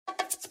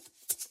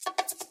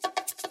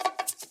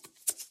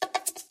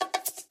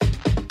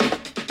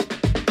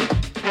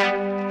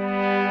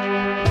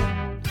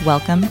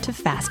Welcome to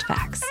Fast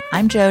Facts.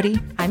 I'm Jody.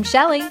 I'm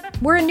Shelly.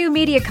 We're a new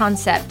media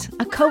concept,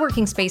 a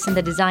co-working space in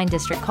the Design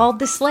District called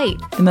The Slate.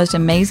 The most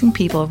amazing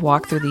people have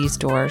walked through these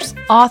doors.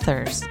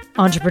 Authors,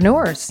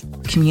 Entrepreneurs,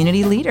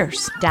 community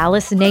leaders,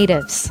 Dallas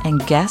natives,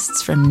 and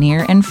guests from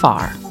near and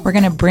far. We're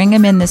going to bring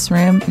them in this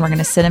room, and we're going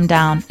to sit them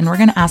down, and we're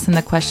going to ask them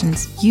the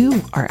questions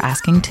you are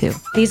asking too.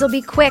 These will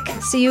be quick,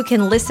 so you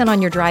can listen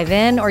on your drive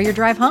in or your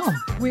drive home.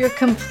 We're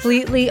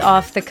completely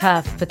off the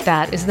cuff, but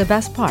that is the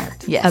best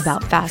part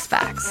about Fast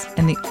Facts.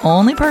 And the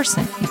only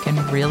person you can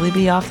really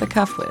be off the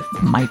cuff with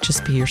might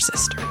just be your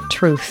sister.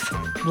 Truth.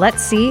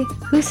 Let's see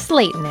who's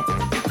slating it.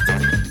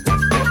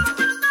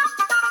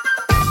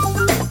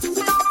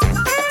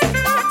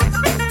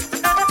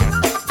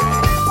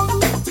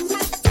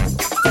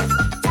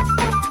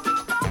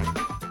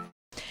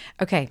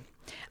 Okay.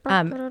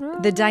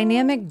 The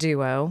dynamic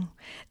duo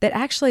that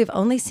actually I've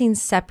only seen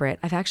separate.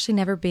 I've actually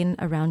never been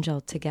around y'all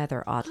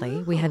together,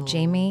 oddly. We have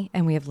Jamie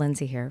and we have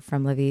Lindsay here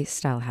from Livy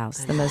Style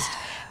House, the most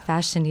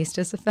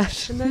fashionistas of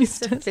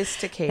fashionistas.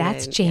 Sophisticated.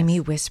 That's Jamie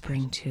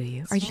whispering to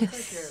you. Are you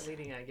like you're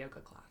leading a yoga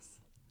class.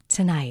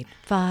 Tonight,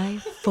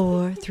 5,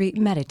 4, 3,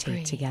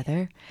 meditate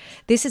together.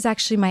 This is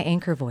actually my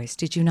anchor voice.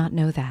 Did you not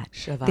know that?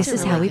 This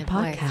is how we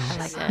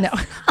podcast. I like No.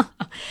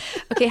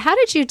 Okay, how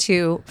did you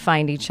two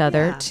find each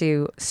other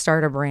to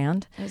start a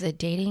brand? It was a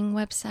dating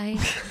website.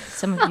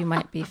 Some of you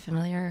might be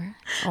familiar.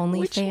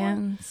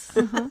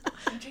 OnlyFans.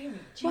 Jamie.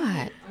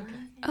 What?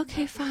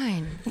 Okay,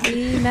 fine.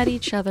 We met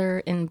each other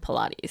in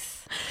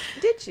Pilates.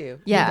 Did you?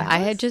 Yeah, I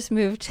had just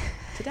moved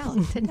to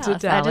Dallas.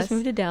 I just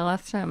moved to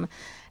Dallas from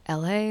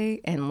LA,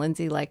 and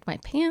Lindsay liked my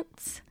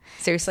pants.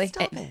 Seriously?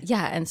 Stop it.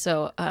 Yeah, and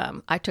so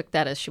I took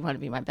that as she wanted to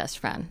be my best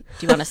friend.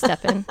 Do you want to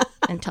step in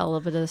and tell a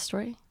little bit of the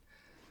story?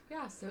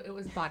 Yeah, so it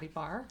was Body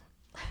Bar.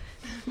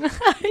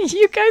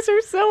 You guys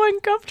are so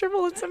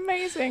uncomfortable. It's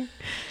amazing.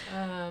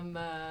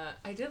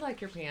 I did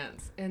like your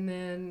pants, and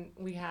then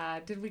we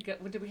had. Did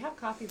we have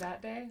coffee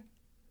that day?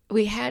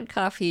 We had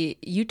coffee.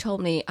 You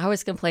told me I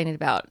was complaining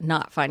about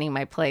not finding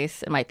my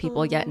place and my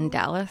people yet in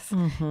Dallas,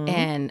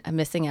 and I'm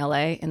missing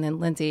LA. And then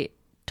Lindsay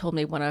told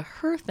me one of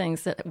her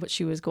things that what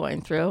she was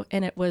going through,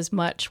 and it was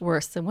much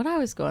worse than what I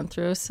was going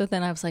through. So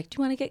then I was like, "Do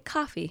you want to get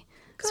coffee?"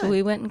 Good. So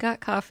we went and got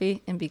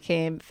coffee and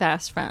became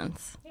fast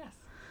friends. Yes.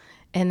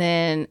 And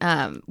then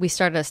we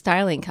started a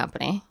styling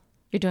company.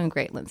 You're doing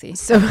great, Lindsay.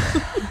 So,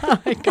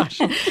 oh my gosh.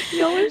 I didn't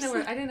know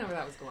where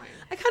that was going.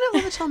 I kind of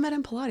love that y'all met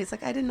in Pilates.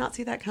 Like, I did not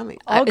see that coming.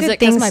 All Is good it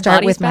 'cause things my start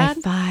body's with my bad?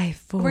 5,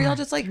 4. Were y'all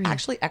just like 3.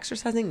 actually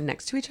exercising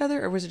next to each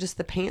other, or was it just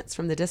the pants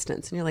from the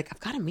distance? And you're like,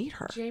 I've got to meet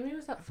her. Jamie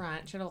was up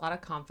front. She had a lot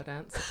of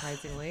confidence,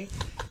 surprisingly,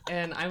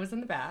 and I was in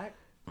the back.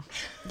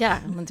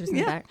 Yeah, Lindsay was in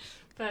the back.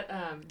 But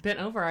bent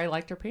over, I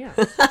liked her pants.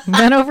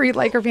 Bent over, you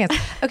like her pants.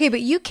 Okay,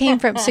 but you came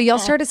from, so y'all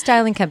started a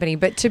styling company,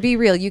 but to be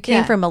real, you came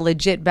Yeah. from a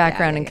legit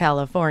background in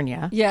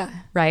California. Yeah.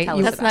 Right? Tell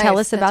You- us tell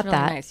us That's about really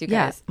that. Nice, you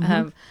Yeah.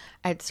 guys.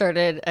 I'd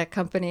started a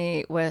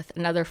company with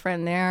another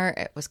friend there.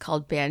 It was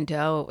called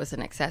Bando. It was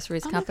an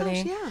accessories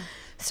company. Gosh, yeah.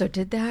 So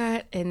did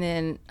that, and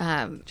then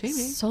Jamie,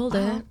 sold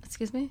it.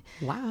 Excuse me.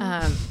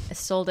 Wow. I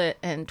sold it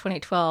in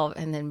 2012,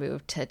 and then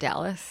moved to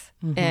Dallas,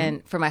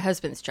 and for my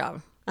husband's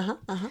job.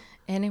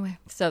 Anyway,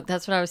 so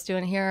that's what I was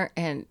doing here,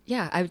 and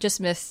yeah, I just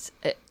missed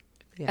it.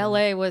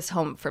 LA was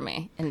home for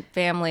me, and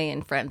family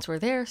and friends were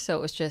there, so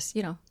it was just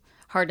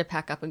hard to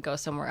pack up and go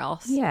somewhere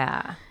else.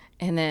 Yeah.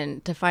 And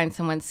then to find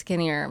someone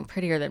skinnier and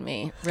prettier than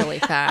me really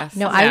fast.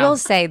 No, I will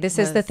say this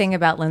is the thing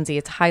about Lindsay.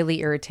 It's highly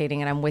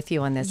irritating, and I'm with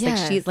you on this. Like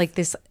Yes. she's like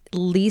this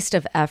least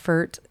of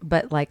effort,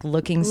 but like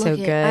looking so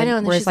Look at- good. I know, and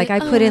then Whereas she's like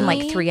like, I put in "Oh, like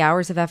me?" 3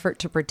 hours of effort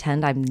to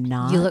pretend I'm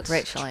not. You look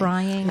great, Shelley.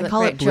 Trying. You I look call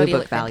great. it Jody blue book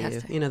looked value.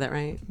 fantastic. You know that,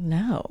 right?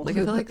 No. Like,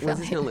 I feel like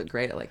Lindsay's going to look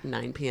great at like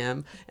 9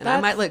 p.m. And I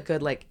might look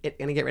good like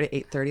going to get ready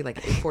at 8:30, like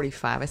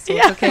 8:45. I still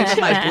look okay with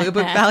my blue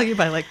book value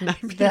by like 9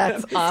 p.m.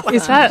 That's awesome.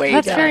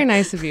 That's very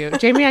nice of you.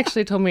 Jamie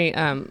actually told me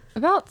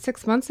about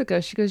 6 months ago,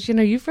 she goes,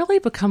 you've really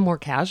become more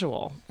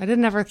casual. I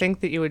didn't ever think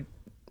that you would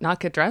not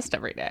get dressed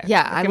every day.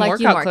 Yeah, I in like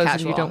you workout more clothes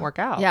casual. and you don't work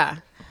out. Yeah.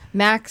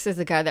 Max is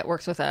the guy that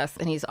works with us,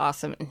 and he's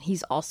awesome, and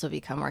he's also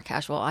become more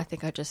casual. I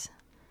think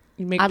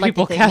You make I'd like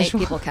people to think make casual.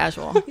 people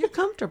casual. You're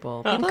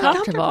comfortable. I'm People are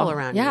comfortable. comfortable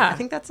around you. Yeah. I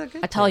think that's a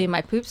good I tell thing. you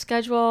my poop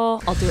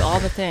schedule. I'll do all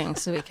the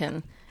things so we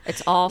can.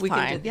 It's all We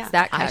fine. can do, yeah. It's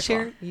that I casual.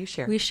 share, you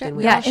share. We share. And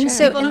we Yeah, all and share.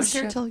 so People don't and,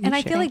 share till you and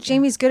I share. feel like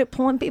Jamie's good at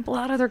pulling people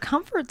out of their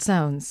comfort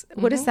zones.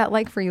 What is that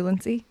like for you,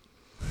 Lindsay?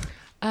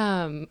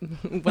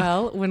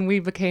 Well, when we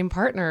became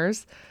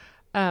partners,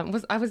 I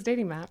was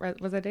dating Matt, right?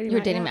 Was I dating You were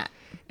Matt? dating yet? Matt.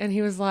 And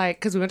he was like,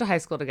 because we went to high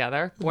school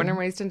together, born and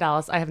raised in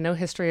Dallas. I have no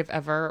history of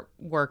ever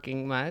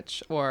working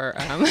much or.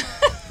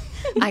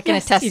 I can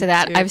attest to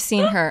that. I've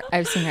seen her.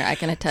 I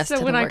can attest to So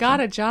the when I working. got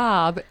a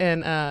job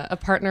and a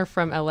partner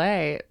from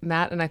LA,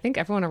 Matt, and I think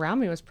everyone around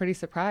me was pretty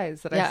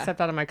surprised that I Yeah. stepped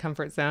out of my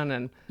comfort zone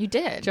and You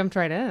did. jumped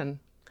right in.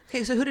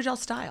 Okay, so who did y'all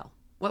style?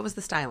 What was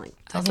the styling?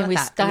 Tell I us think about we that.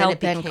 And then styled it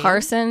Ben became-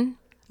 Carson.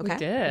 Okay. We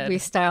did. We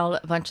styled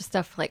a bunch of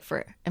stuff like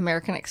for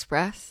American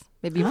Express.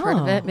 Maybe you've heard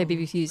of it. Maybe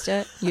you've used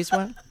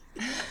one.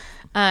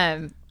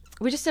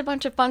 we just did a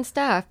bunch of fun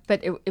stuff,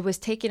 but it was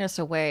taking us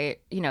away.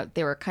 You know,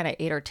 they were kind of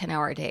 8 or 10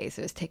 hour days.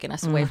 It was taking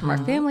us away from our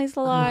families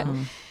a lot.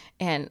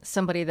 And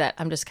somebody that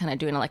I'm just kind of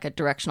doing like a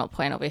directional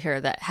point over here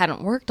that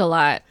hadn't worked a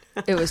lot,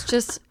 it was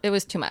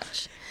too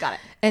much. Got it.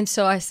 And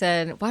so I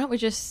said, why don't we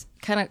just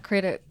kind of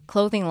create a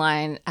clothing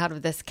line out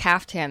of this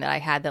caftan that I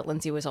had that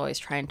Lindsay was always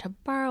trying to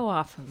borrow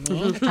off of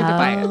me. She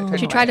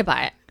tried to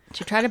buy it.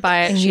 She tried to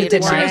buy it. And She you had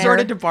did worn not. it.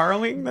 Resorted to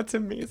borrowing. That's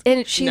amazing.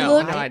 And she No,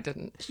 looked. I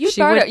didn't.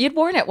 You'd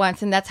worn it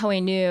once, and that's how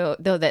we knew,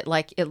 though, that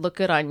like it looked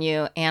good on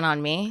you and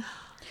on me.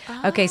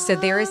 Okay, so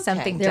there is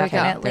something There we go.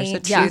 definitely There's a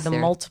to truth the there.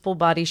 multiple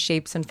body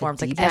shapes and forms.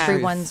 Like details.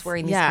 everyone's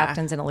wearing these Yeah.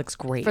 caftans and it looks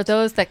great. For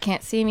those that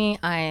can't see me,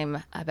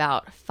 I'm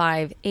about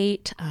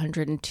 5'8",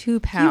 102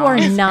 pounds. You are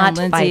not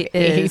and Lindsay 5'8".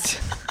 is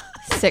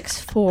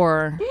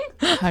 6'4",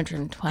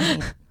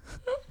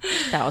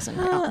 120,000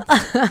 pounds.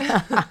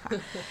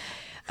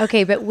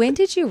 Okay, but when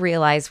did you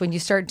realize when you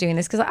start doing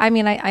this? Because I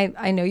mean,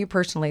 I know you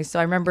personally, so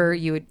I remember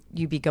you'd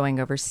be going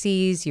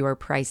overseas. You were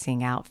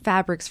pricing out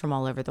fabrics from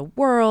all over the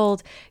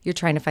world. You're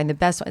trying to find the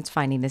best ones,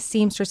 finding the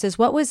seamstresses.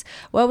 What was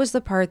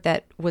the part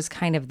that was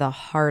kind of the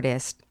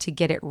hardest to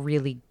get it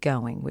really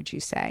going? Would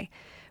you say?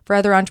 For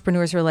other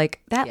entrepreneurs who are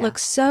like, that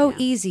looks so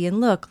easy, and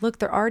look,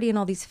 they're already in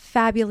all these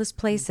fabulous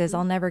places.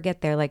 I'll never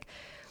get there. Like,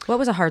 what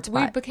was a hard We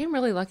spot? became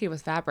really lucky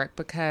with fabric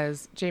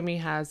because Jamie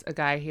has a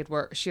guy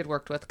she had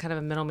worked with, kind of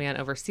a middleman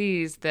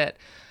overseas that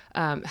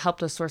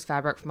helped us source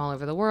fabric from all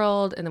over the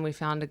world. And then we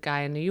found a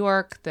guy in New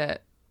York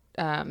that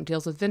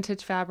deals with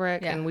vintage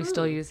fabric, and we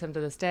still use him to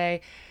this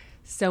day.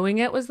 Sewing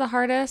it was the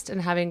hardest,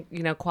 and having,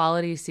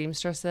 quality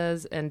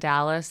seamstresses in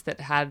Dallas that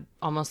had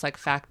almost like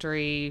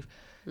factory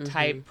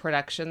type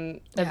production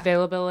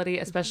availability,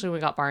 especially when we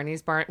got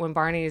Barney's. When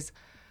Barney's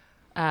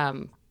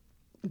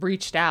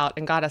reached out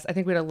and got us, I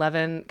think we had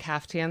 11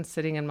 caftans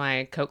sitting in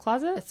my coat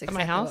closet That's at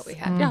my exactly house. what we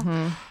had.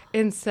 Yeah.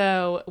 And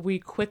so we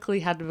quickly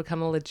had to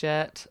become a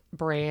legit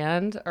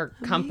brand or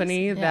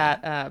company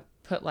that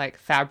put like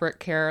fabric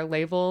care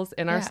labels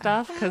in our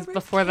stuff, because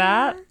before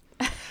that,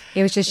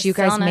 It was just you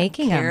guys selling it,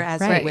 making care them, as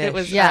right? you wish. it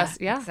was Yeah, us.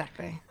 Yeah.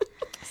 exactly.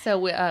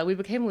 So we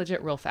became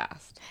legit real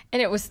fast. And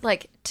it was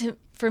like,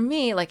 for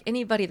me, like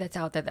anybody that's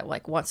out there that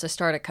like wants to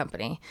start a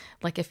company,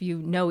 like if you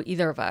know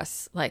either of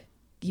us, like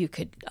you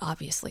could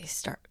obviously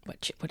start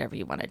whatever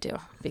you want to do,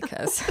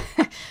 because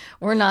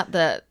we're not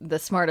the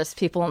smartest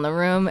people in the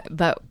room,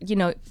 but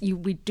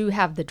we do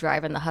have the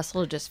drive and the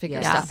hustle to just figure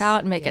stuff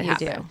out and make it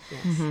happen.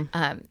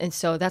 And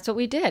so that's what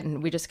we did.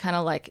 And we just kind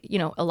of like,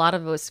 a lot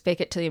of it was fake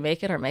it till you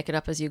make it, or make it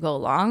up as you go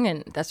along.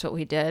 And that's what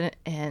we did.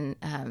 And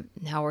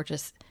now we're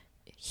just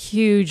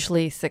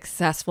hugely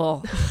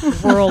successful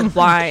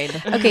worldwide.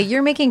 Okay,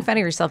 you're making fun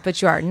of yourself,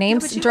 but you are. Name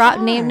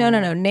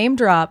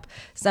drop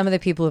some of the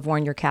people who've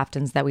worn your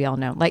caftans that we all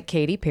know, like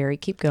Katy Perry.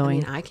 Keep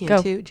going. I can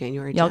Go. too.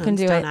 January Y'all Jones. can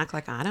do Don't it. act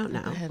like I don't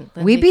know.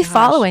 We'd be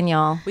following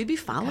y'all. We'd be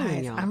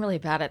following y'all. I'm really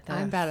bad at this.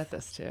 I'm bad at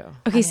this too.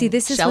 Okay, see,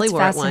 this is Shelley what's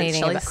wore it once. fascinating.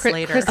 Shelley about-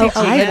 Slater. Chrissy I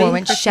Teigen. wore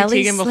one. Chrissy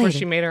Shelley Teigen before Slater.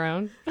 she made her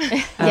own.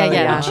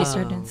 yeah. When she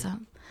started doing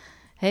some.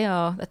 Hey,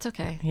 that's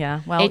okay. Yeah,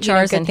 well,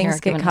 HR's good in here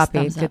things get giving us copied.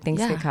 thumbs Good up. things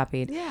Yeah. get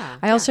copied. Yeah,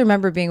 I also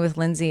remember being with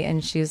Lindsay,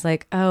 and she was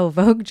like, "Oh,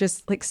 Vogue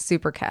just like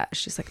super cash."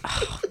 She's like,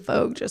 "Oh,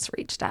 Vogue just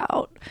reached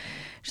out."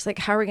 She's like,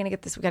 "How are we gonna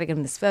get this? We got to give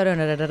them this photo."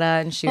 Da, da, da, da.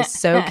 And she was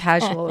so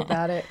casual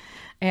about it,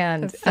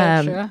 and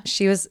so true.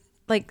 she was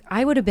like,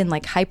 I would have been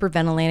like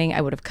hyperventilating.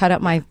 I would have cut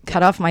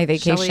off my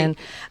vacation.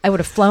 I would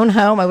have flown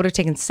home. I would have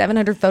taken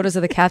 700 photos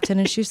of the captain.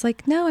 And she was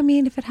like, "No, I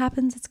mean, if it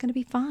happens, it's going to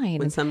be fine."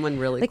 when someone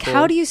really like, cool,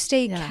 how do you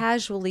stay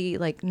casually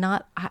like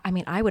not? I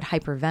mean, I would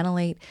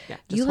hyperventilate. Yeah,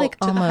 You just like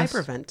to almost. the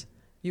hypervent.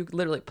 You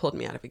literally pulled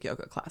me out of a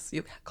yoga class.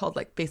 You called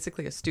like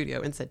basically a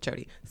studio and said,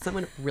 "Jody,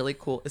 someone really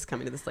cool is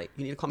coming to this lake.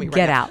 You need to call me right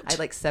Get now." out. I had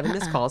like 7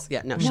 missed calls.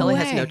 Yeah, no, Shelley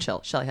has no chill.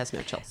 Shelley has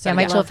no chill. Yeah, So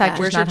my yeah. chill factor is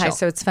Where's your not high, chill?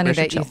 so it's funny Where's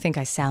your that you chill? think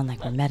I sound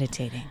like we're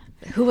meditating.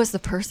 Who was the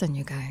person,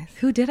 you guys?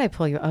 Who did I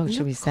pull you? Oh,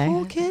 should we say?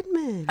 Nicole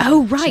Kidman.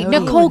 Oh, right, Jody.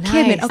 Nicole Nice.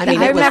 Kidman. Okay, I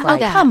mean, I it was remember.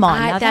 like- Come on,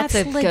 now that's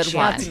a legit. good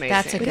one. That's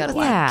That's a amazing. good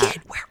one. Yeah.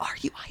 Kid, where are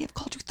you? I have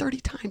called you 30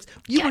 times.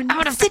 You are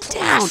out of sit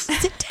down.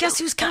 Sit down. Guess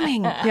who's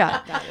coming?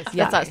 Yeah,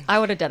 That's us. I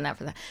would have done that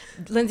for that.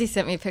 Lindsay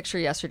sent me a picture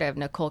yesterday of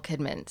Nicole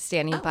Kidman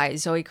standing by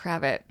Zoe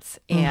Kravitz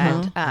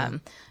and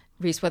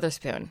Reese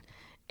Witherspoon.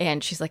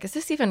 And she's like, "Is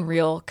this even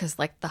real?" Because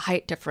like the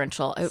height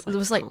differential, it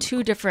was like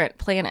 2 different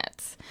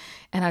planets.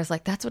 And I was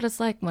like, "That's what it's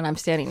like when I'm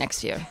standing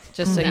next to you."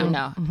 Just so you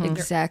know,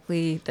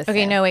 exactly the same.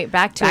 Okay, no, wait.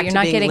 Back to Back it. You're to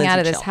not being getting Lindsay out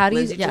of this. chill. How do you?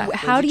 Lindsay chill.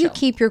 How Lindsay do you chill.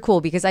 keep your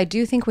cool? Because I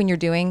do think when you're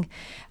doing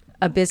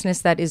a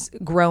business that is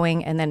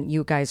growing, and then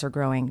you guys are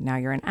growing. Now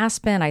you're in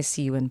Aspen. I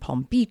see you in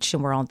Palm Beach,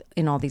 and we're all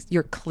in all these.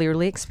 You're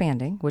clearly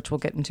expanding, which we'll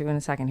get into in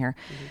a second here.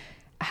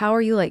 How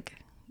are you like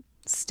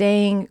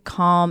staying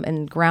calm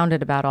and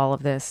grounded about all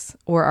of this,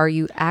 or are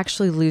you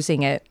actually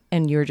losing it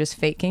and you're just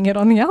faking it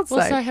on the outside?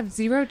 Well, so I have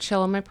zero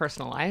chill in my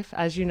personal life.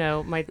 As you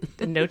know,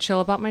 no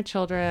chill about my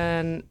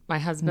children. My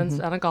husband's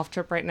on a golf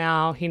trip right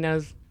now. He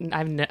knows I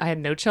had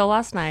no chill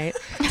last night.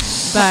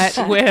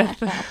 But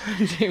with,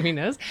 Jamie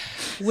knows,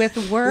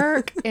 with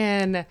work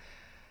and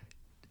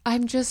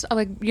I'm just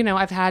like,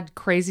 I've had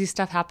crazy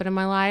stuff happen in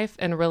my life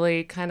and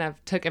really kind of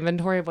took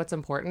inventory of what's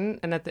important.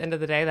 And at the end of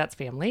the day, that's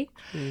family.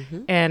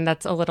 And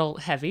that's a little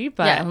heavy,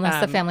 but Yeah, unless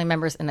the family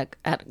members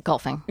at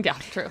golfing. yeah,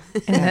 true.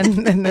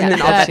 And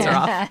then all bets are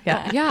off.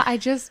 Yeah,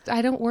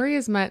 I don't worry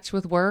as much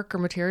with work or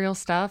material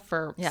stuff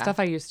or stuff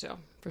I used to,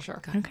 for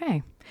sure.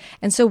 Okay.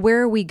 And so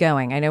where are we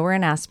going? I know we're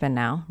in Aspen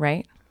now,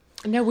 right?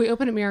 No, we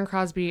open at Mirren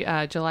Crosby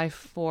July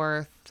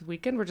 4th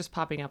weekend. We're just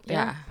popping up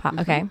there. Yeah.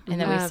 Okay. And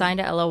then we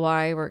signed a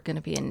LOI. We're going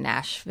to be in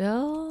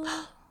Nashville.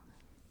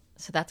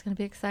 So that's going to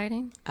be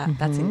exciting.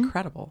 That's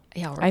incredible.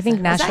 Yeah, I think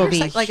Is that Nashville will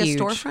your be like huge.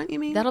 a storefront, you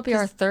mean? that'll be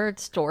our third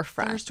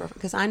storefront.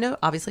 Because I know,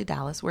 obviously,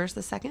 Dallas. Where's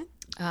the second?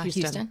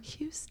 Houston.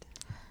 Houston.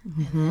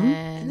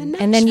 And, then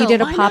And then you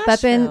did a Nashville.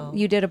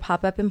 Why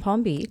pop-up in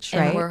Palm Beach,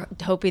 and right? we're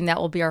hoping that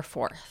will be our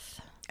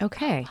fourth.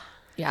 Okay.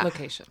 Yeah.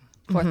 Location.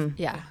 Fourth.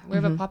 Yeah. We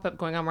have a pop-up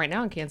going on right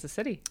now in Kansas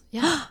City.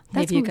 Yeah.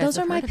 Maybe you guys Those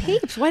have are my heard of it.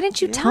 peeps. Why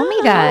didn't you tell me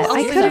that?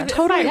 I could have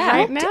totally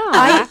right helped. now.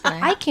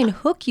 I can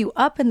hook you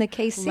up in the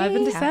KC.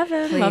 11 to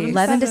 7. Please.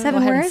 11 to 7. Go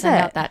ahead Where and is send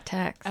it? out that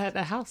text. At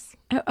a house.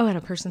 Oh, at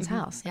a person's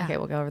house. Yeah. Okay,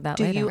 we'll go over that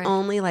Do later. you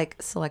only like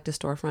select a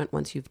storefront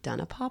once you've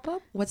done a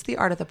pop-up? What's the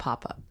art of the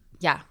pop-up?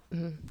 Yeah.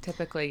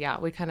 Typically, yeah.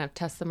 We kind of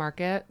test the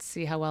market,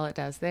 see how well it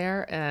does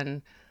there.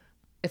 And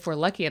if we're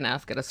lucky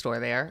enough, get a store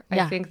there. I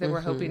Yeah. think that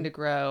we're hoping to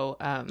grow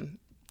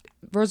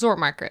resort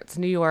markets,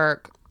 New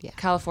York,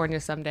 California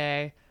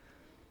someday.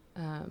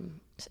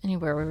 Just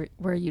anywhere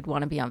where you'd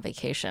want to be on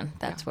vacation.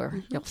 That's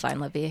where you'll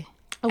find Libby.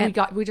 Oh,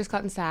 we just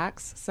got in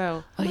Saks.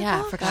 So Oh,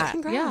 yeah. I forgot.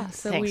 Congrats. yeah.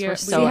 So Thanks, we we're are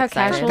so See how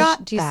excited. casual?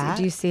 Forgot Do you, that.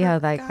 do you see how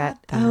like that?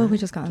 Oh, we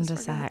just got into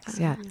Saks.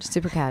 Yeah,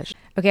 super cash.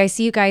 Okay, I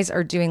see you guys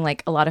are doing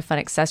like a lot of fun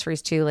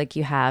accessories too. Like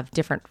you have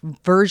different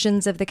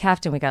versions of the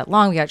caftan. We got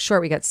long, we got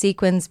short, we got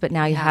sequins, but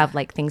now you have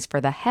like things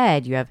for the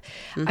head. You have,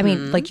 I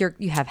mean, like you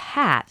have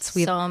hats.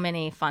 We have, So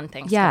many fun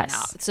things Yes.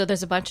 coming out. So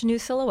there's a bunch of new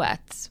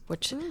silhouettes,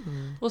 which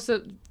Well,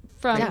 so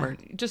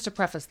just to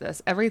preface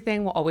this,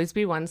 everything will always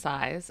be one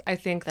size. I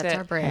think that's that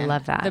our brand. I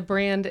love that. the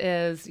brand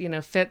is,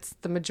 fits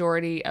the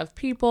majority of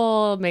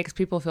people, makes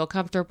people feel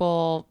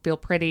comfortable, feel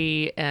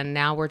pretty, and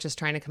now we're just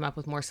trying to come up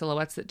with more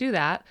silhouettes that do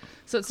that.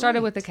 So it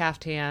started with the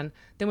caftan,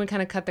 then we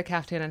kind of cut the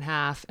caftan in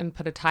half and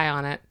put a tie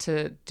on it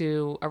to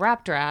do a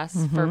wrap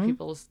dress for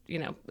people's,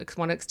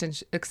 want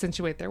to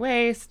accentuate their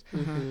waist.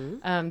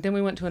 Then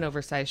we went to an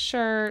oversized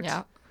shirt.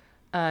 Yeah.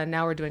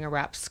 Now we're doing a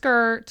wrap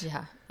skirt.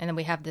 Yeah. And then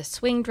we have this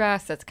swing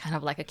dress that's kind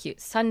of like a cute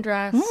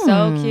sundress.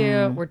 So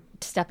cute. We're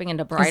stepping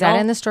into bridal. Is that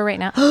in the store right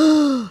now?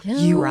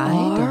 You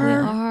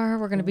are.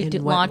 We're going to be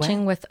In what launching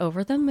way? with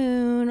Over the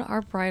Moon,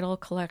 our bridal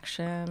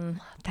collection.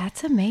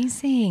 That's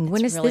amazing.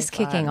 When is really this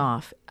kicking fun.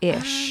 off?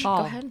 Ish. Go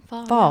ahead and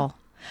fall. Fall.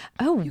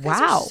 Oh, You guys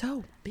wow. are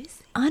so busy.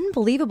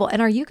 Unbelievable.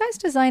 And are you guys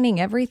designing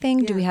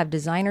everything? Do we have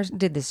designers?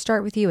 Did this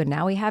start with you and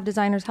now we have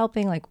designers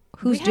helping? Like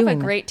who's We have doing a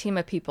this? great team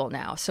of people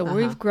now. So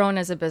we've grown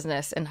as a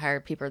business and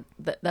hired people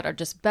that are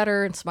just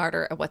better and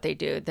smarter at what they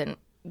do than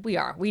we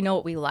are. We know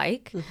what we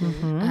like. But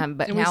And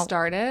now we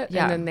start it,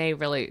 Yeah. and then they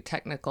really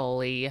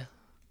technically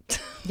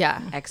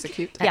yeah.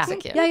 Execute. Yeah.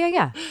 Execute.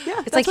 Yeah.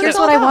 It's like, what here's it's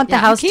what all I about. want the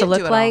Yeah, you house to can't do look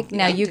it all. like. You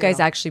Now can't you do it guys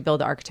all. actually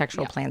build the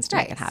architectural plans to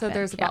make it happen. So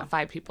there's about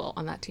 5 people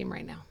on that team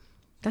right now.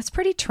 That's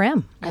pretty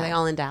trim. Are they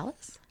all in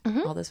Dallas?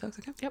 All those folks?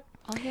 Okay. Yep.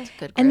 Oh, yeah.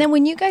 Good. And then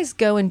when you guys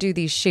go and do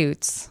these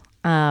shoots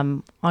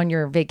on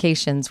your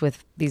vacations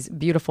with these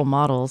beautiful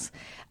models,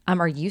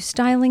 are you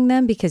styling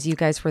them because you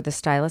guys were the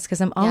stylists?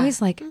 Because I'm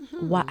always like,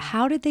 what?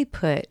 How did they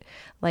put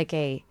like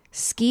a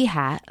ski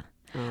hat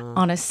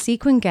on a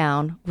sequin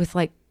gown with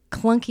like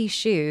clunky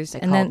shoes? They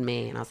and called then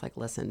me, and I was like,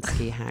 "Listen,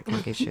 ski hat,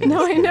 clunky shoes."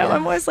 no, I know.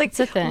 I'm always like, It's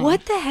a thing.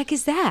 what the heck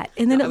is that?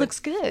 And then it looks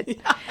good.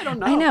 I don't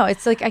know. I know.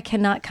 It's like I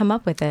cannot come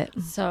up with it.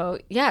 So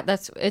yeah,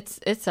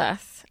 it's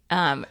us.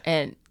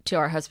 And to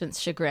our husband's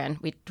chagrin,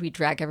 we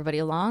drag everybody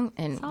along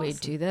and we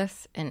do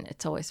this, and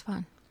it's always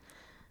fun.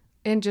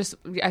 And just,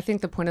 I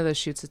think the point of those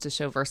shoots is to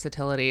show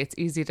versatility. It's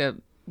easy to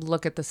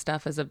look at the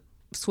stuff as a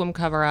swim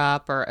cover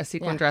up or a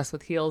sequin dress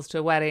with heels to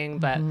a wedding,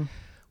 but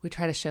we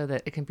try to show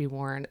that it can be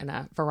worn in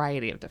a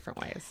variety of different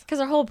ways. Because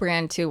our whole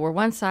brand too, we're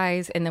one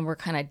size, and then we're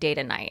kind of day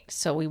to night.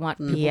 So we want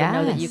people to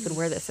know that you can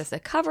wear this as a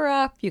cover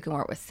up. You can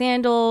wear it with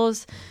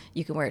sandals.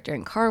 You can wear it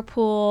during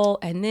carpool,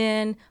 and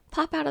then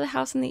pop out of the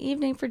house in the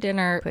evening for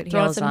dinner. Put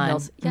throw heels some on.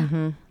 heels.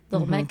 Yeah,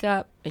 little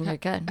makeup, and you're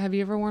good. Have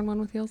you ever worn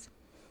one with heels?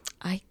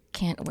 I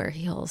can't wear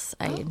heels.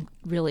 I'm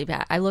really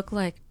bad. I look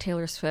like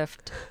Taylor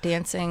Swift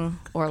dancing,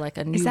 or like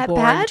a that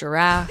newborn bad?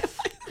 giraffe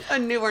A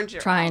newborn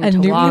giraffe. trying A to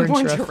walk.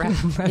 newborn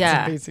giraffe.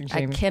 Yeah, amazing, I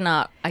Jamie.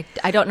 cannot.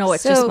 I don't know.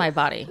 It's just my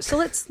body. So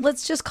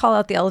let's just call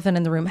out the elephant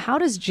in the room. How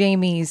does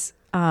Jamie's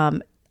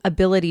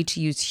ability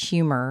to use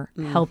humor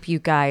help you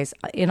guys,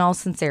 in all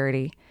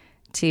sincerity,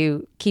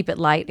 to keep it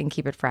light and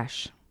keep it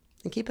fresh?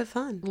 And keep it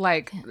fun.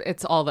 Like,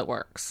 it's all that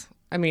works.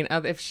 I mean,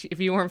 if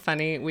you weren't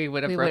funny, we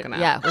would have broken up.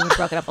 Yeah, we would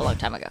broken up a long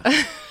time ago.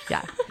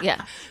 Yeah.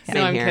 Yeah.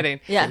 No, I'm here. kidding.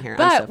 Yeah. Same here. I'm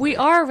But so we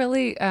are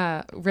really,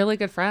 really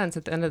good friends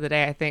at the end of the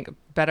day. I think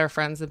better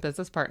friends than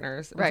business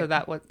partners. And Right. so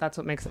that's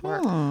what makes it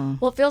work.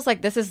 Well, it feels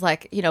like this is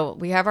like,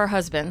 we have our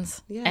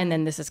husbands, and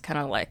then this is kind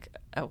of like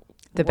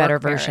The better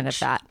work version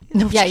marriage. of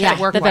that. Yeah,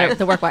 Work the wife.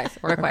 work wife.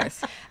 Work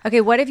wife.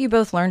 Okay, what have you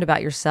both learned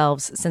about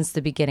yourselves since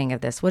the beginning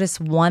of this? What is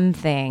one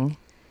thing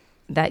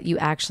that you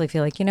actually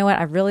feel like, you know what,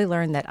 I've really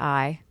learned that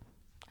I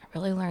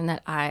really learned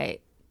that I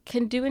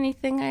can do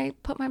anything I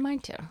put my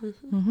mind to.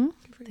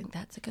 I think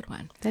that's a good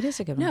one. that is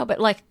a good one. No, but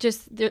like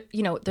just there,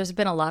 there's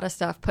been a lot of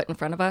stuff put in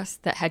front of us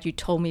that had you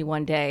told me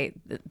one day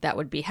that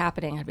would be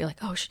happening, I'd be like,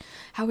 oh,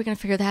 how are we going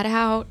to figure that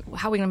out?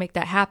 How are we going to make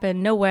that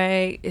happen? No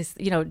way.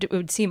 It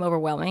would seem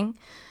overwhelming.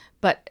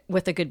 But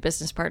with a good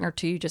business partner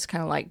too, you just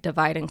kind of like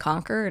divide and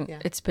conquer, and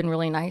it's been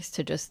really nice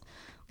to just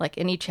like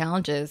any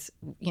challenges.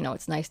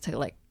 It's nice to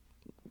like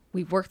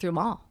we've worked through them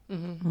all.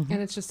 And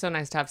it's just so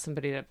nice to have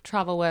somebody to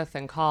travel with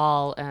and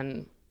call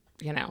and,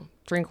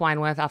 drink wine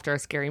with after a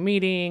scary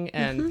meeting.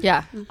 And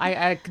Yeah.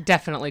 I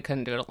definitely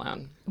couldn't do it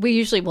alone. We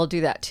usually will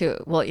do that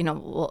too.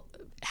 We'll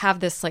have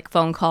this like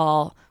phone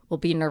call. We'll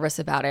be nervous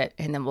about it,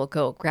 and then we'll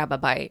go grab a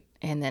bite,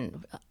 and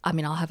then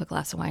I'll have a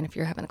glass of wine if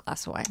you're having a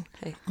glass of wine.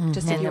 Hey,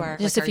 just if you are.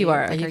 Just if you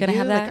are. Are you gonna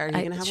have that? Are you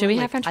gonna have Should we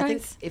one? have French I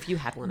think fries? if you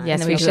had one,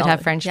 Yes, I'd we we should will.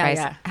 have French Yeah, fries.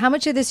 yeah. How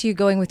much of this are you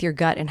going with your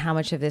gut, and how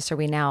much of this are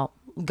we now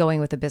going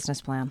with a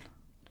business plan?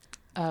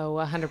 Oh,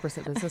 100%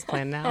 business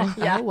plan now.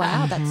 Oh,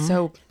 wow. That's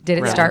so. Did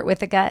it start with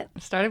the gut?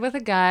 Started with a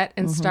gut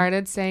and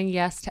started saying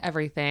yes to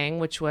everything,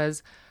 which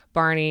was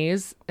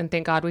Barney's. And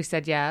thank God we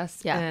said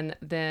yes. Yeah. And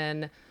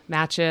then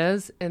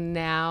Matches and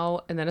then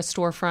a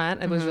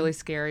storefront. It was really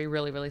scary,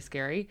 really, really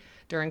scary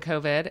during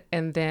COVID.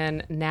 And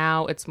then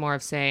now it's more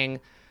of saying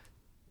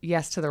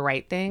yes to the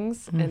right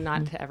things and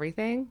not to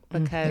everything,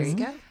 because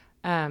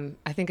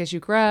I think as you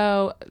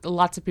grow,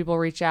 lots of people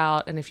reach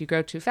out. And if you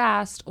grow too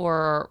fast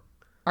or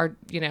are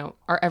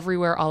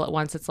everywhere all at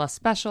once, it's less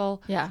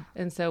special. Yeah.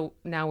 And so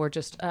now we're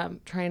just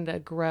trying to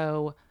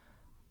grow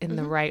in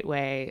the right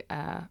way,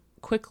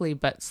 quickly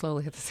but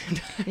slowly at the same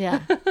time. Yeah.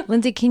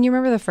 Lindsay, can you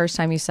remember the first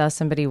time you saw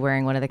somebody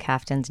wearing one of the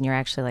caftans and you're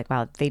actually like,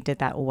 wow, they did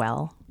that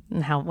well,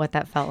 and what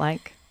that felt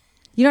like?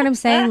 You know what I'm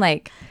saying?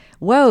 Like,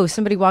 whoa,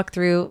 somebody walked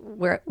through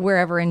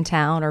wherever in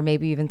town, or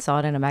maybe even saw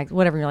it in a magazine,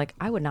 whatever. You're like,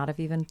 I would not have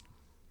even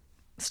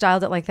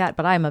styled it like that,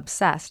 but I'm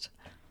obsessed.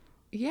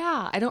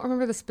 Yeah, I don't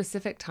remember the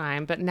specific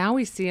time, but now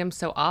we see them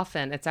so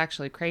often. It's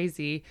actually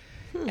crazy.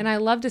 And I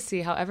love to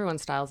see how everyone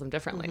styles them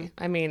differently.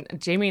 I mean,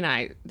 Jamie and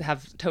I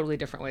have totally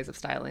different ways of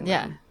styling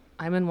Yeah. them.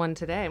 I'm in one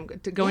today. I'm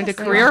going to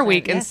career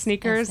week in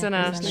sneakers and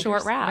a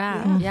short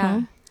wrap.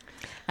 Yeah.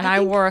 And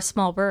I wore a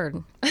small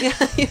bird.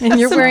 And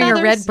you're wearing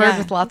a red bird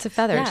with lots of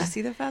feathers. Yeah. Did you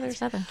see the feathers?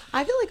 Feather.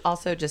 I feel like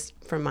also just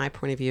from my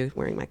point of view,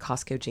 wearing my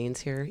Costco jeans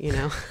here, Get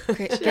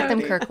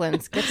them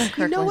Kirklands. Get them Kirklands,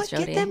 You know what?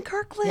 Jody. Get them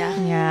Kirkland.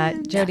 Yeah,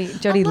 Jody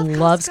I love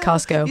loves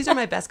Costco. These are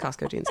my best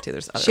Costco jeans too.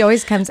 There's other. She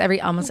always comes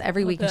almost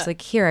every week and she's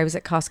like, here, I was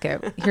at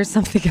Costco. Here's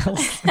something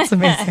else. It's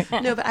amazing.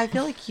 No, but I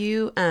feel like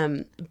you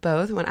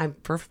both, when I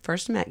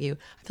first met you,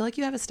 I feel like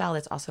you have a style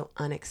that's also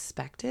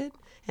unexpected.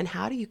 And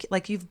how do you,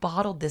 like, you've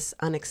bottled this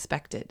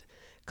unexpected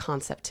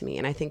concept to me.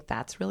 And I think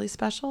that's really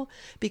special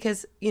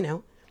because,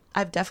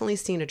 I've definitely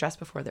seen a dress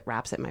before that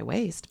wraps at my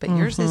waist, but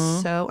yours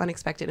is so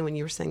unexpected. And when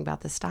you were saying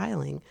about the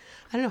styling,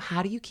 I don't know,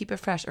 how do you keep it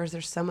fresh? Or is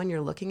there someone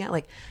you're looking at?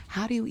 Like,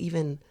 how do you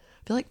even,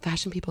 I feel like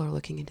fashion people are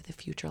looking into the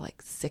future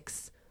like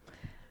 6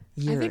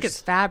 years. I think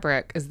it's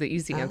fabric is the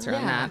easy answer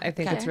on yeah. that. I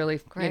think Okay. it's really,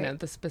 Great.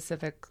 the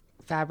specific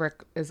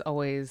fabric is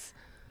always.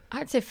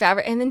 I'd say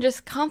fabric, and then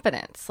just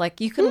confidence. Like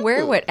you can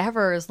wear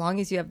whatever as long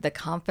as you have the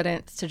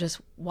confidence to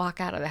just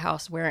walk out of the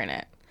house wearing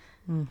it.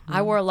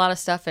 I wore a lot of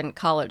stuff in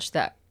college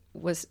that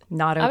was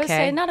Not I would okay,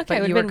 say not okay. but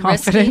It would you have were been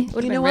risky. confident.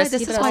 Would've You been know why? risky,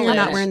 This but is I why was you're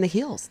not stylish. wearing the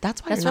heels.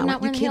 That's why That's you're why I'm not.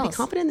 not wearing You the can't heels. be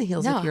confident in the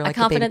heels No, if you're I'm like a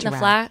confident baby in the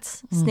giraffe.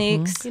 flats,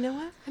 sneaks. You know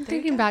what? I'm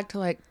thinking back to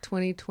like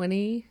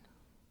 2020.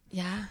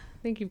 Yeah. I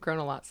think you've grown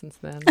a lot since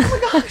then.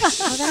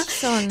 Oh, that's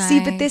so nice.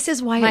 See, but this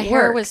is why My it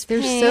hair works. was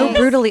They're pink. so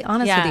brutally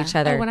honest Yeah. with each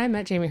other. Oh, when I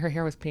met Jamie, her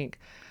hair was pink.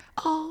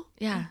 Oh,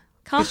 Yeah.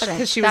 Confidence.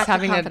 Because she was Back to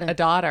having a confidence.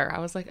 daughter. I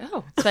was like,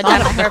 oh. So I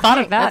dyed my hair thought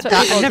of pink. that. That's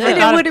what people I never do.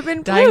 thought It of would have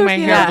been dyeing blue, my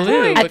hair yeah.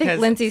 blue. I think because-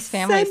 Lindsay's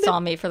family saw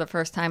me for the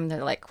first time and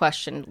they're like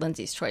questioned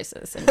Lindsay's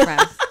choices and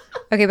friends.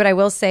 Okay, but I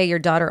will say your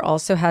daughter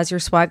also has your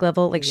swag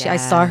level. Like I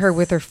saw her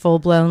with her full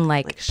blown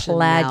like plaid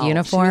Chanel. She was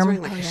uniform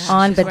wearing, like,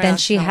 on, but wearing then a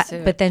she Chanel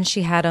suit. but then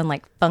she had on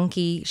like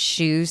funky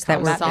shoes that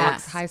were. Socks,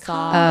 Yes. high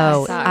socks.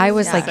 Oh, Socks. I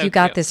was Yeah. like, So you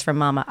got cute. this from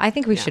Mama. I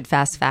think we should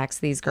fast fax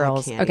these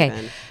girls. can't Okay,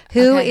 even.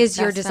 who Okay, is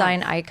your fast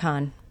design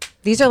icon?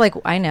 These are like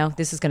I know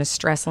this is going to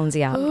stress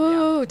Lindsay out.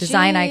 Ooh,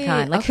 Design gee.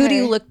 icon. Like who do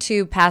you Okay. look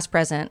to, past,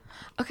 present?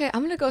 Okay,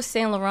 I'm gonna go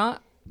Saint Laurent.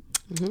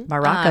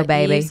 Morocco,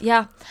 baby.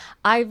 Yeah,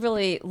 I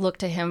really looked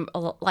to him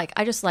like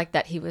I just like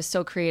that he was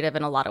so creative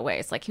in a lot of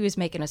ways. Like he was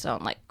making his own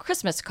like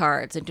Christmas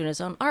cards and doing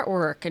his own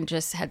artwork and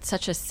just had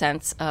such a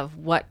sense of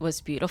what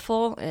was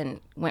beautiful and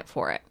went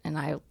for it. And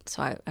I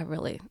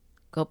really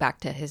go back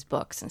to his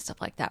books and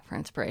stuff like that for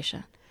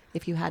inspiration.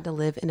 if you had to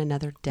live in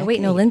another decade. Oh,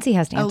 wait, no, Lindsay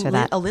has to answer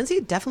that. Oh,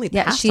 Lindsay definitely.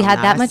 Yeah, passed she on had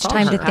that I much saw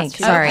time her. to think. That's-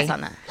 Sorry. Pass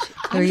on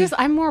that.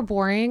 I'm more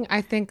boring.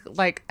 I think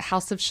like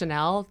House of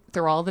Chanel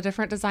through all the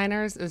different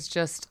designers is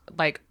just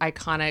like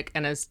iconic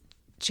and is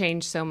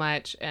changed so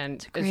much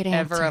and great is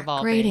ever answer.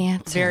 evolving. Great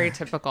answer. Very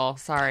typical.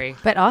 Sorry.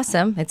 But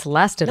awesome. It's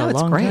lasted a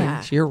long great.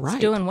 time. You're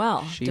right. doing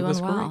well. She Doing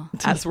was well.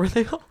 great. As were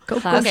they all.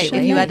 Classic. Okay,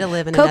 if you had to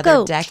live in Coco.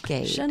 another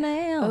decade,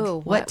 Chanel.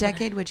 Oh, what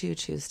decade would you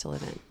choose to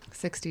live in?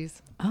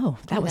 60s. Oh,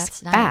 that Oh, was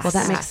that's nice. fast. Well,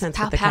 that makes Fast. sense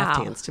Pow, with the pow.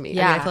 caftans to me. I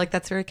Yeah. mean, I feel like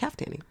that's very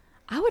caftany.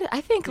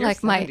 I think You're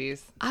like my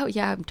 70s. oh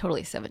yeah, I'm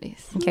totally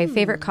 70s. Okay,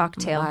 favorite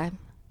cocktail. Why?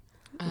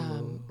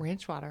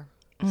 Ranch water.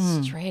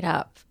 Straight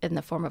up in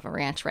the form of a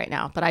ranch right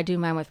now, but I do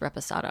mine with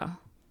reposado.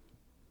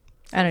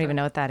 I don't even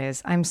know what that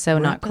is. I'm so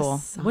not cool.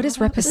 Reposado? What is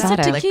It's a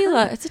reposado?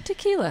 tequila. It's a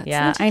tequila. It's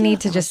Yeah, not I need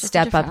to tequila. just It's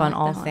step up different. on I like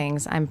all that one.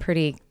 things. I'm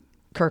pretty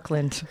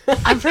Kirkland.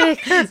 I'm pretty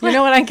Kirkland. You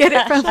know what I get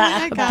it from?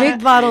 A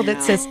big bottle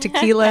that says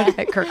tequila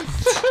at Kirkland.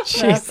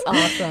 Jeez. That's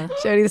awesome.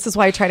 Jody, this is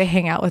why I try to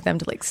hang out with them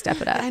to like step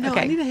it up. I know.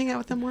 Okay, I need to hang out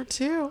with them more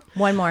too.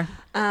 one more.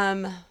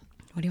 Um,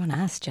 What do you want to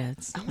ask,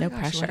 Jodes? oh my No gosh,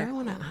 pressure. What do I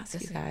want to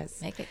ask you guys?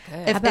 Make it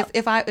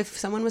good. If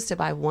someone was to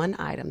buy one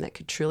item that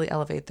could truly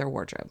elevate their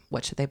wardrobe,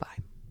 what should they buy?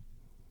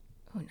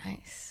 Oh,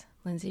 nice.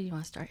 Lindsay, you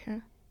want to start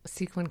here?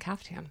 Sequin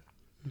caftan.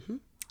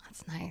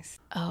 That's nice.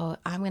 Oh,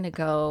 I'm going to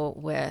go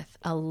with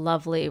a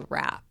lovely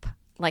wrap.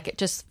 Like it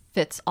just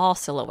fits all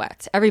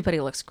silhouettes.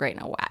 Everybody looks great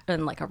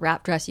in like a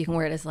wrap dress. You can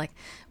wear it as like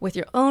with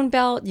your own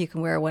belt. You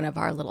can wear one of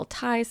our little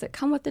ties that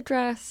come with the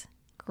dress.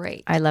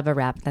 Great. I love a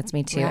wrap. That's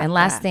me too. Wrap And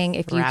last dress. thing,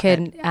 if you Wrap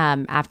could,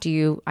 after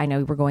you, I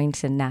know we're going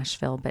to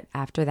Nashville, but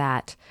after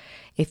that,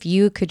 if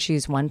you could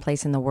choose one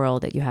place in the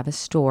world that you have a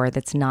store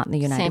that's not in the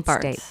United St.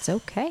 Bart's. States,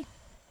 okay.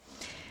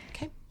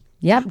 Okay.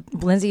 Yep.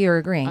 Lindsay, you're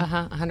agreeing.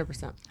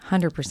 100%.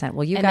 100%.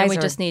 Well, you and guys then we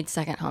are, just need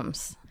second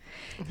homes.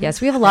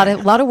 yes, we have a lot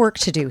of work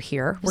to do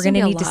here. We're going gonna to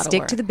be a need to lot of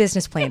stick work. to the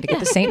business plan to get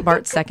the St.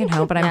 Bart's second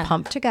home, but I'm Yeah.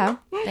 pumped to go.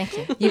 Thank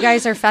you. You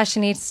guys are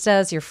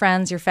fashionistas. You're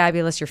friends. You're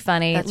fabulous. You're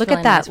funny. That's Look really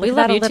at that. nice. We Look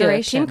love at that you too.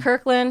 alliteration. Team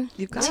Kirkland.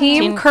 You've got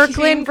Team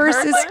Kirkland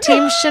versus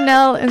Team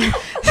Chanel. And We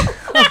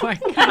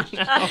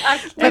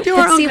do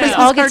our let's own see if we business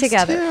all get cards,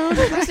 together.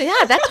 too. Yeah,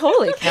 that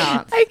totally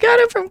counts. I got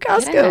it from in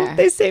Costco. there.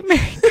 They say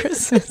Merry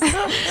Christmas.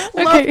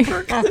 Okay.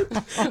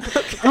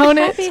 Own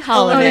it. Happy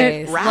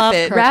holidays. Wrap Love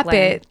it. Wrap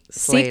Kirkland. it.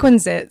 Slate.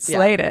 Sequence it.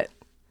 Slate it.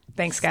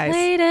 Thanks, guys.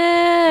 Played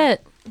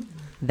it.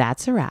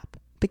 That's a wrap.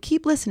 But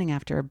keep listening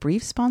after a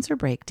brief sponsor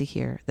break to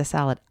hear the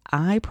salad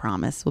I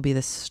promise will be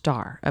the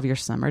star of your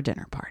summer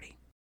dinner party.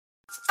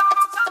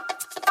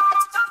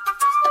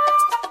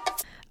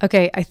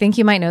 Okay, I think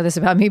you might know this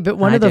about me, but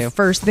one I of the do.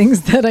 first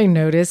things that I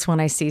notice when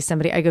I see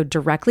somebody, I go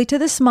directly to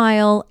the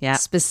smile, Yeah.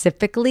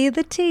 specifically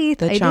the teeth.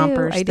 The I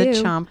chompers, do. the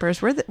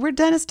chompers. We're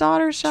dentist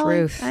daughters, Shelley.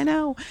 Truth. I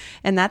know.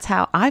 And that's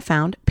how I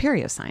found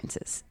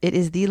Periosciences. It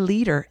is the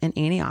leader in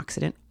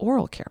antioxidant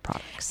oral care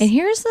products. And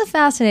here's the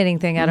fascinating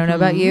thing. I don't know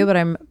about you, but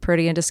I'm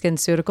pretty into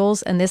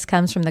SkinCeuticals. And this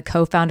comes from the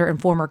co-founder and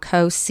former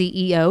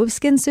co-CEO of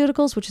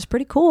SkinCeuticals, which is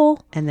pretty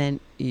cool. And then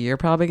you're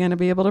probably going to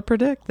be able to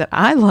predict that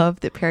I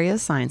love that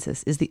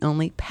Periosciences is the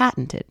only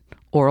patented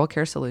oral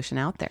care solution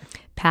out there.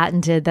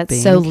 Patented.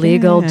 That's so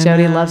legal. Canada.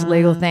 Jody loves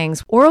legal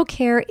things. Oral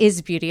care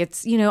is beauty.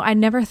 It's, I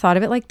never thought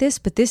of it like this,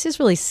 but this is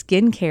really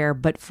skincare,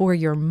 but for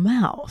your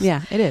mouth.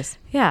 Yeah, it is.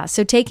 Yeah.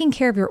 So taking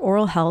care of your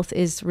oral health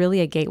is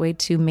really a gateway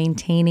to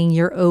maintaining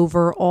your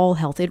overall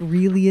health. It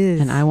really is.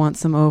 And I want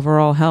some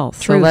overall health.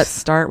 So Truth. let's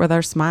start with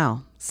our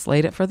smile.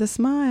 Slate it for the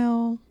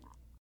smile.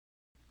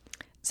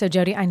 So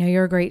Jody, I know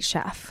you're a great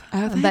chef,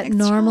 Oh, but thanks,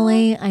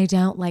 normally I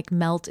don't like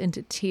melt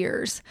into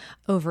tears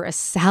over a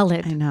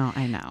salad. I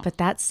know. But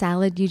that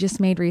salad you just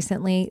made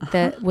recently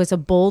that was a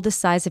bowl the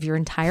size of your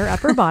entire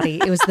upper body.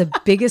 It was the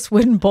biggest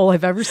wooden bowl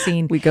I've ever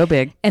seen. We go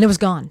big. And it was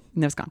gone.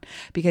 And it's gone.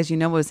 Because you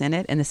know what was in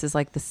it? And this is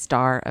like the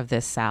star of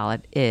this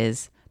salad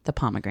is the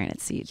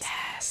pomegranate seeds. Yes.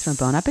 It's from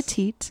Bon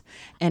Appetit.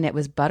 And it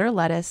was butter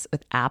lettuce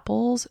with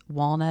apples,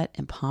 walnut,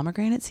 and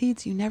pomegranate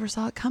seeds. You never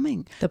saw it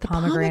coming. The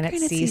pomegranate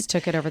seeds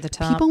took it over the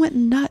top. People went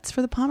nuts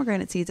for the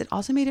pomegranate seeds. It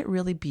also made it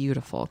really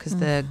beautiful because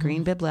the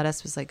green bib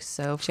lettuce was like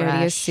so fresh.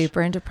 Jody is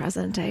super into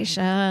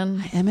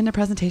presentation. I am into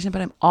presentation,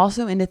 but I'm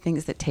also into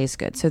things that taste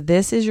good. So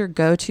this is your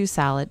go-to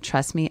salad.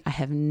 Trust me, I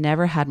have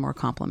never had more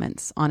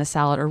compliments on a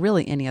salad or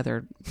really any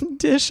other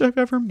dish I've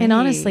ever made. And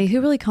honestly,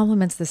 who really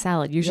compliments the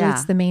salad? Usually Yeah.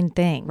 it's the main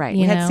thing. Right.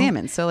 You We had know?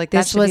 salmon. So like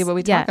that should be what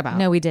we talk about.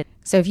 No, we did.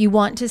 So if you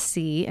want to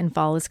see and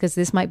follow this, because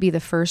this might be the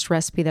first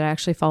recipe that I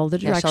actually follow the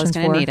Yeah, directions Shelley's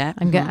gonna for. need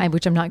it.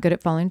 Which I'm not good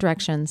at following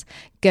directions.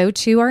 Go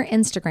to our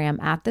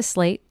Instagram at the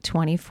Slate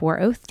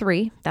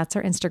 2403. That's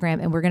our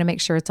Instagram, and we're going to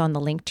make sure it's on the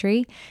link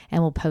tree,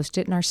 and we'll post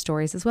it in our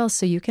stories as well,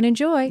 so you can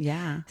enjoy.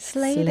 Yeah.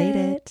 Slate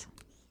it.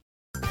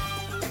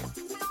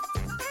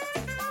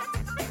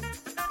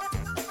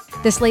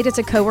 The Slate is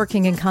a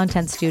co-working and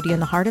content studio in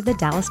the heart of the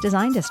Dallas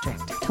Design District.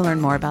 To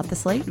learn more about The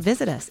Slate,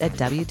 visit us at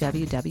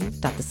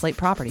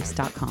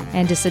www.theslateproperties.com.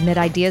 And to submit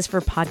ideas for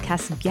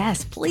podcast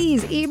guests,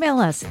 please email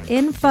us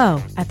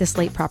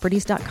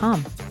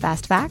info@theslateproperties.com.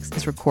 Fast Facts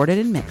is recorded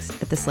and mixed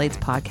at The Slate's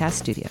podcast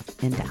studio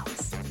in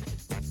Dallas.